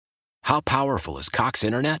How powerful is Cox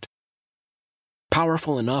Internet?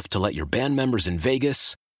 Powerful enough to let your band members in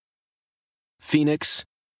Vegas, Phoenix,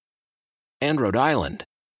 and Rhode Island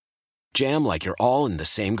jam like you're all in the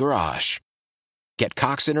same garage. Get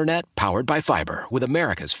Cox Internet powered by fiber with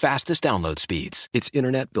America's fastest download speeds. It's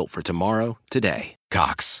internet built for tomorrow, today.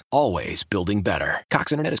 Cox, always building better.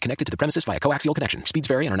 Cox Internet is connected to the premises via coaxial connection. Speeds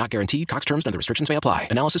vary and are not guaranteed. Cox terms and other restrictions may apply.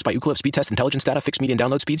 Analysis by Ookla Speed Test Intelligence Data. Fixed median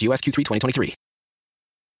download speeds. US Q3 2023.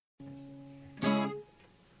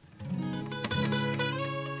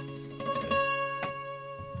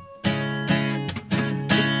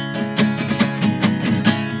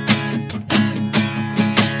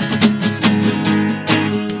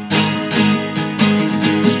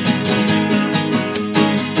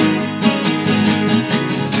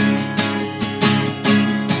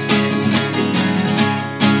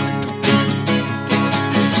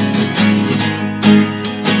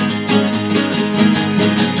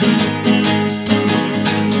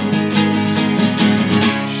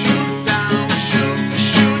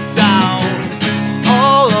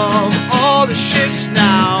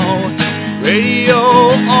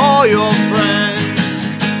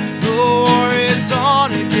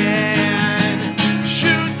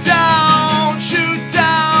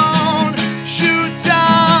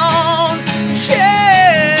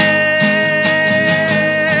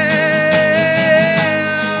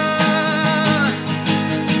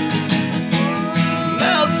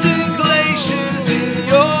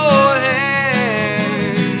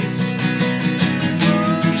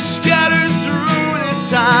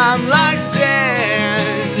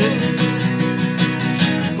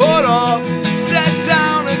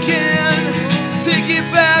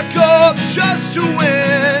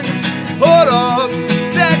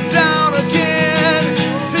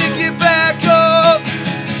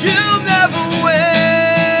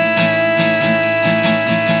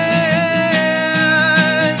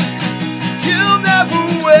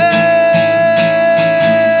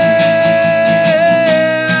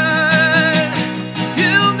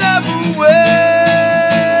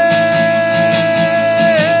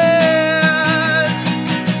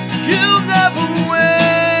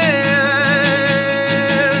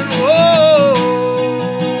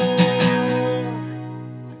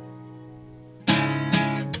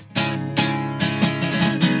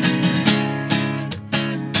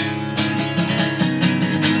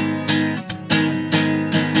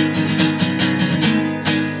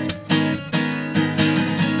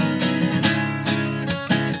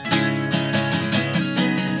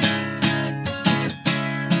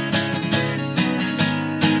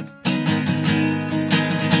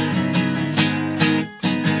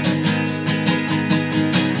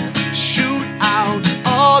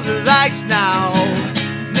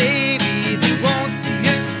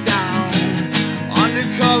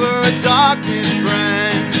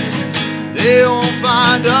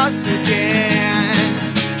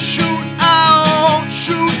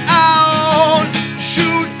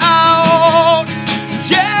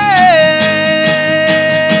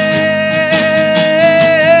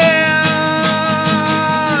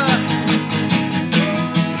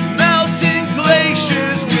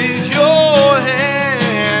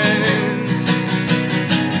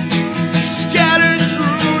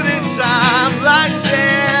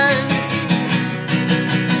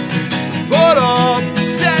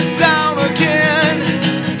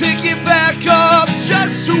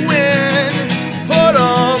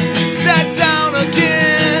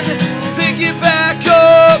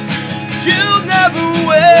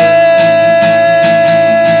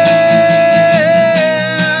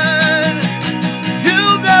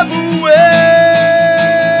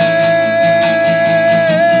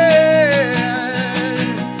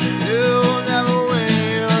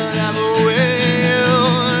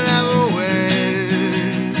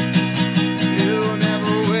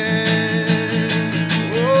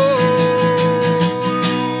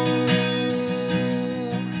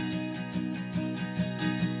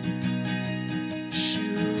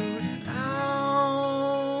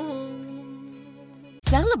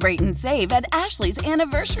 Celebrate and save at Ashley's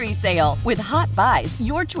Anniversary Sale. With Hot Buys,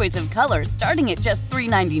 your choice of colors starting at just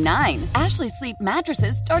 $3.99. Ashley Sleep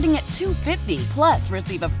mattresses starting at $2.50. Plus,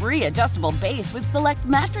 receive a free adjustable base with select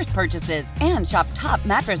mattress purchases. And shop top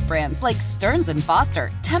mattress brands like Stearns & Foster,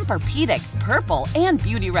 Tempur-Pedic, Purple, and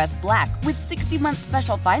Beautyrest Black with 60-month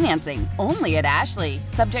special financing. Only at Ashley.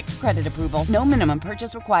 Subject to credit approval. No minimum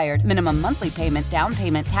purchase required. Minimum monthly payment, down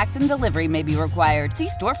payment, tax, and delivery may be required. See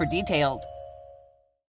store for details.